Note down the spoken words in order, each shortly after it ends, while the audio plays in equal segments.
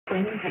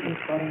friends that you've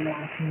got in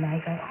life and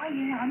they go, oh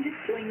yeah, I'm just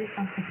doing this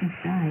on Christmas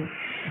Day.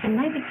 And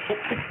maybe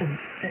check with them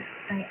that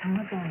they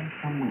are going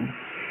somewhere.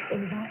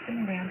 Invite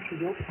them around to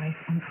your place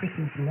on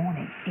Christmas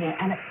morning. Yeah,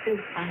 and it's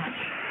still so much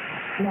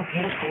more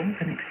beautiful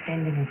than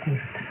extending a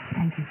gift.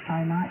 Thank you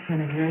so much,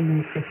 and a very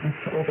Merry Christmas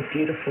to all the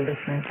beautiful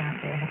listeners out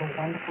there. Have a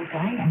wonderful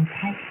day and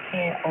take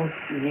care of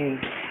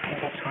you and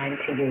get time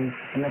to you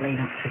in the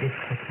lead up to this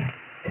Christmas.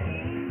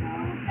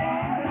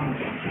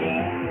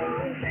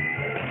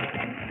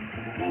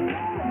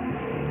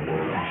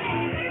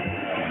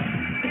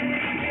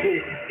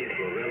 This is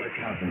Gorilla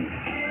Cousins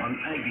on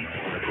ABC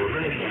Local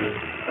Radio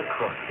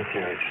across the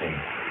territory.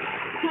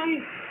 So,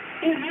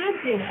 you had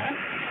dinner,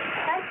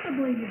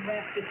 possibly you've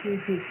wrapped a few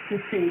gifts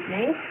this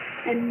evening,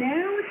 and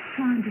now it's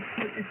time to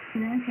put a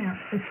snack out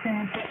for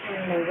Santa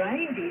and the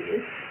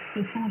reindeers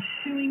before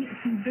shooing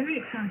some very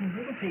exciting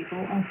little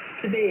people off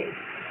to bed.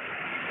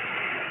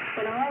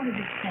 When I was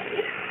a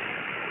kid,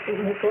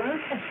 it was a glass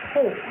of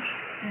port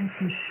and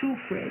some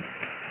shortbread.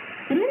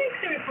 I don't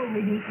actually recall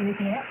reading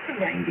anything out for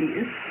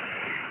reindeers.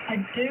 I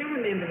do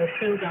remember the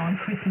thrill though on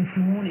Christmas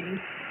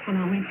morning when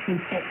I went to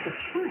inspect the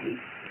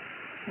trace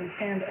and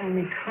found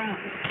only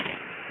crumbs,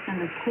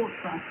 and the quart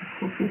glass, of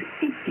course, was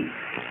empty.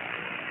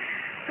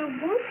 So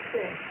what's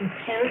this? The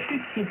Territory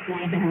Kids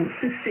Night Out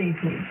this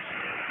evening.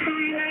 Hi,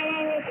 my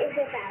name is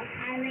Isabel.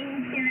 I've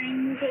been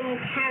doing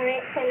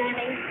carrots and I've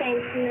been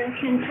spent milk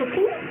and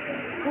cookies.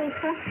 We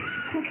cook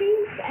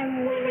cookies and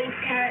we leave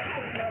carrots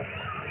and milk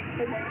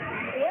for the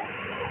sandwich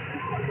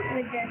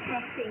with the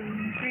frosting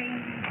green,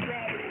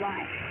 red,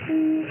 white. I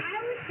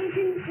was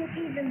cooking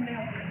cookies and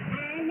milk.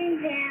 I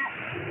leave out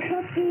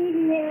cookies,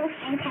 milk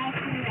and cake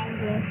and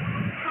reindeer.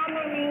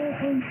 Coming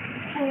in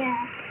here.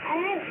 I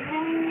don't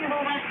really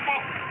want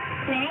that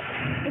snack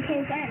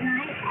because at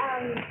night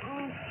I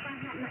don't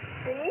have much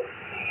food.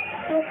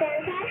 So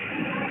sometimes I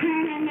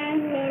have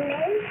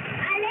lemons.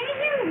 I leave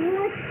the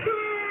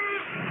water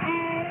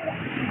and I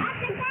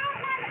forgot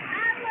what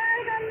I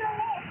wrote on the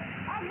list.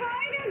 I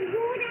wrote a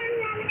good and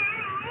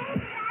lemonade, but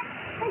I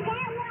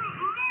forget what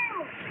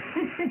else.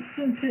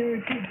 So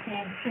Sarah Kids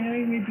Club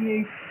sharing with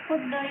you what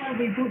they will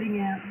be putting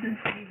out this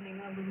evening,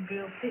 our little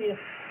girls here.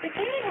 They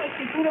can't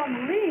actually put on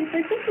the list.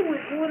 They just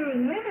went water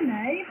and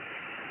lemonade.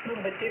 A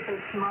little bit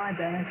different to my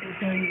day, I can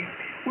tell you.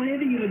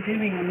 Whatever you are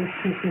doing on this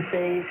Christmas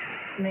Eve,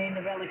 me and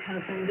the Rally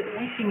Cousins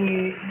wishing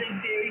you the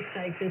very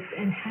safest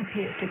and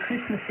happiest for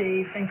Christmas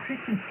Eve and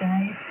Christmas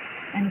Day,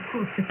 and of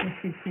course the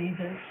festive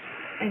season.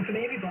 And from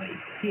everybody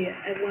here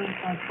at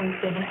 105.7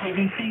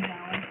 ABC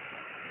Darwin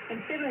and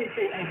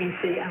 703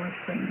 ABC Alice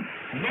Springs.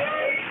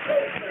 Merry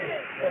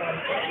Christmas from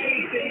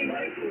ABC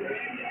Local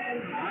Radio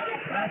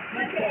across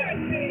the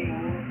territory.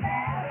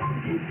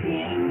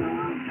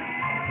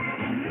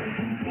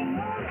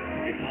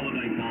 It's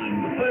holiday time,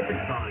 the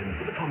perfect time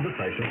for the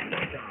conversation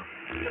podcast.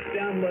 Just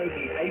download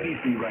the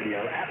ABC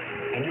Radio app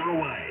and you're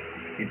away.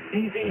 It's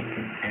easy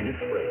and it's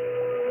free.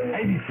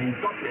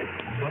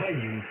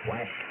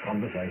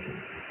 abc.net.au/conversation.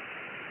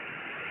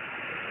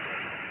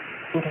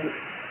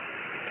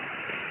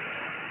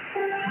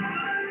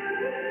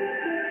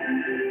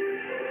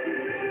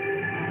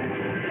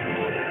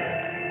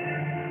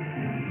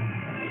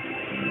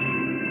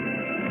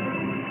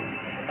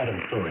 Adam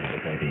Story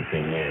with ABC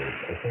News.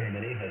 A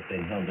ceremony has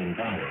been held in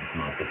Darwin to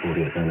mark the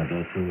 40th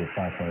anniversary of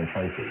Cyclone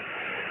Toki.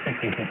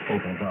 66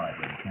 people died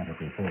when a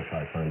Category 4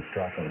 cyclone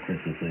struck on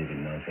Christmas Eve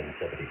in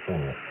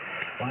 1974.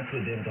 Lights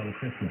were dimmed on a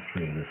Christmas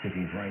tree in the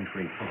city's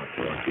Raintree Park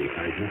to mark the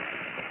occasion.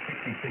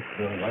 66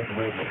 local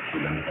residents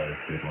remember those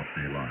who lost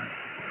their lives.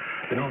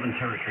 The Northern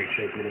Territory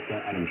Chief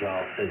Minister Adam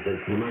Giles says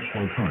there's an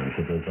emotional time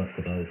for those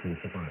who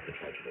survived the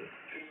tragedy.